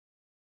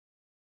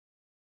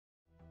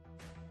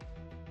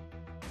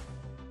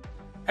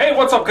Hey,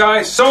 what's up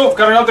guys? So, I've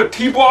got another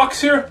TeeBlox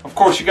here. Of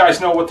course, you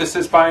guys know what this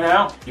is by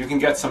now. You can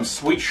get some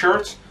sweet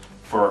shirts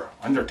for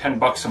under 10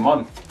 bucks a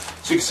month.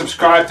 So you can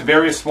subscribe to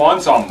various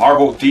ones on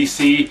Marvel,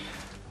 DC,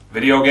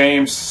 video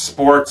games,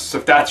 sports,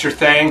 if that's your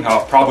thing.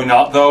 Probably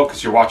not though,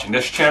 because you're watching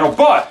this channel,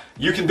 but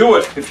you can do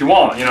it if you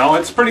want, you know,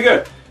 it's pretty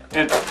good.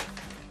 And,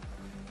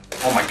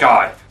 oh my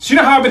god. So you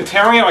know how I've been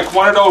tearing it like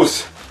one of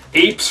those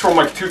apes from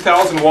like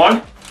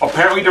 2001?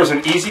 Apparently there's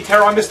an easy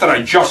tear on this that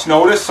I just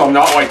noticed, so I'm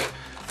not like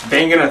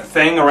banging a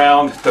thing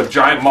around the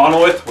giant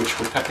monolith, which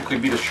would technically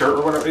be the shirt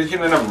or whatever.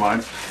 Never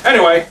mind.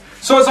 Anyway,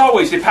 so as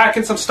always, they pack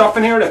in some stuff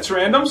in here that's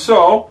random.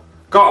 So,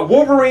 got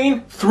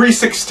Wolverine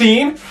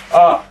 316.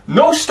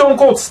 No Stone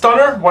Cold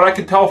Stunner, what I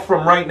can tell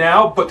from right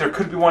now, but there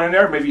could be one in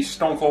there. Maybe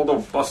Stone Cold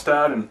will bust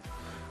that and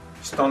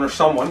Stunner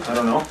someone. I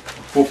don't know.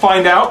 We'll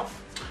find out.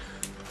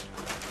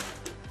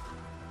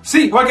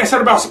 See, like I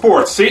said about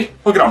sports, see?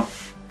 Look at him.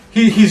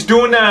 He's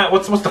doing that,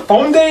 what's the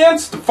phone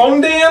dance? The phone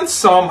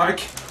dance? I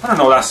don't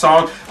know that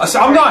song.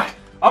 So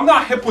I'm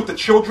not hip with the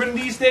children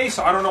these days,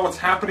 so I don't know what's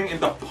happening in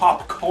the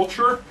pop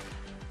culture.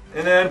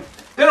 And then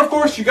of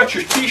course you got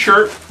your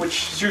t-shirt,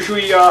 which is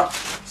usually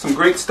some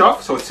great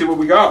stuff. So let's see what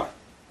we got.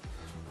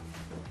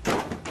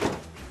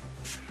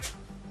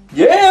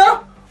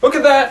 Yeah, look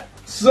at that.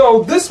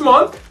 So this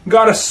month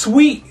got a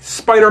sweet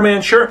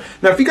Spider-Man shirt.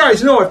 Now if you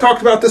guys know, I've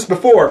talked about this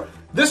before.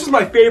 This is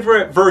my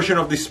favorite version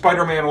of the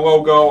Spider-Man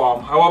logo.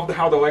 I love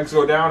how the legs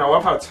go down. I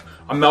love how it's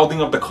a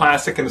melding of the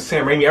classic and the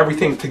Sam Raimi,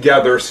 everything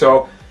together.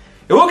 So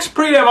it looks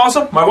pretty damn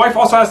awesome. My wife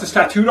also has this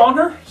tattooed on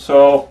her,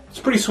 so it's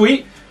pretty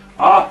sweet.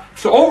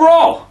 So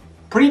overall,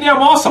 pretty damn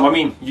awesome. I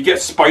mean, you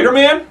get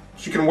Spider-Man,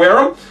 so you can wear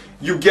him.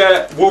 You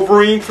get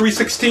Wolverine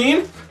 316.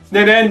 And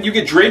then you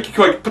get Drake. You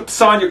can like put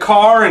this on your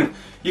car, and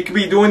you could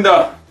be doing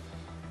the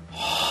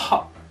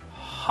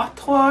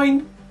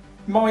Hotline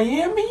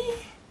Miami.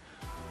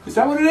 Is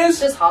that what it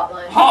is? Just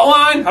Hotline.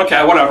 Hotline?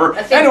 Okay, whatever.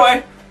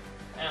 Anyway.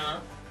 I don't know.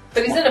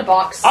 But he's in a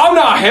box. I'm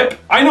not hip.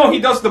 I know he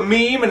does the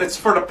meme and it's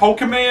for the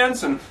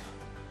Pokemans and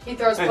he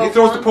throws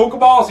the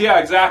Pokeballs. Yeah,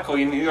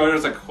 exactly. And you know,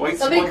 there's like lights.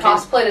 Somebody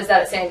cosplayed as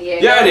that at San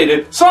Diego. Yeah, they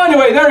did. So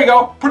anyway, there you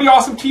go. Pretty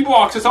awesome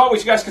TeeBlox as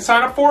always. You guys can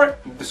sign up for it.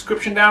 In the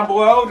description down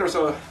below. There's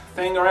a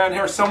thing around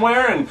here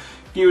somewhere, and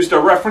use the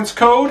reference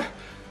code.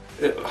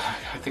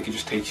 I think it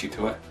just takes you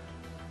to it.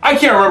 I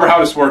can't remember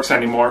how this works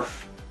anymore.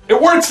 It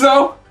works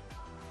though.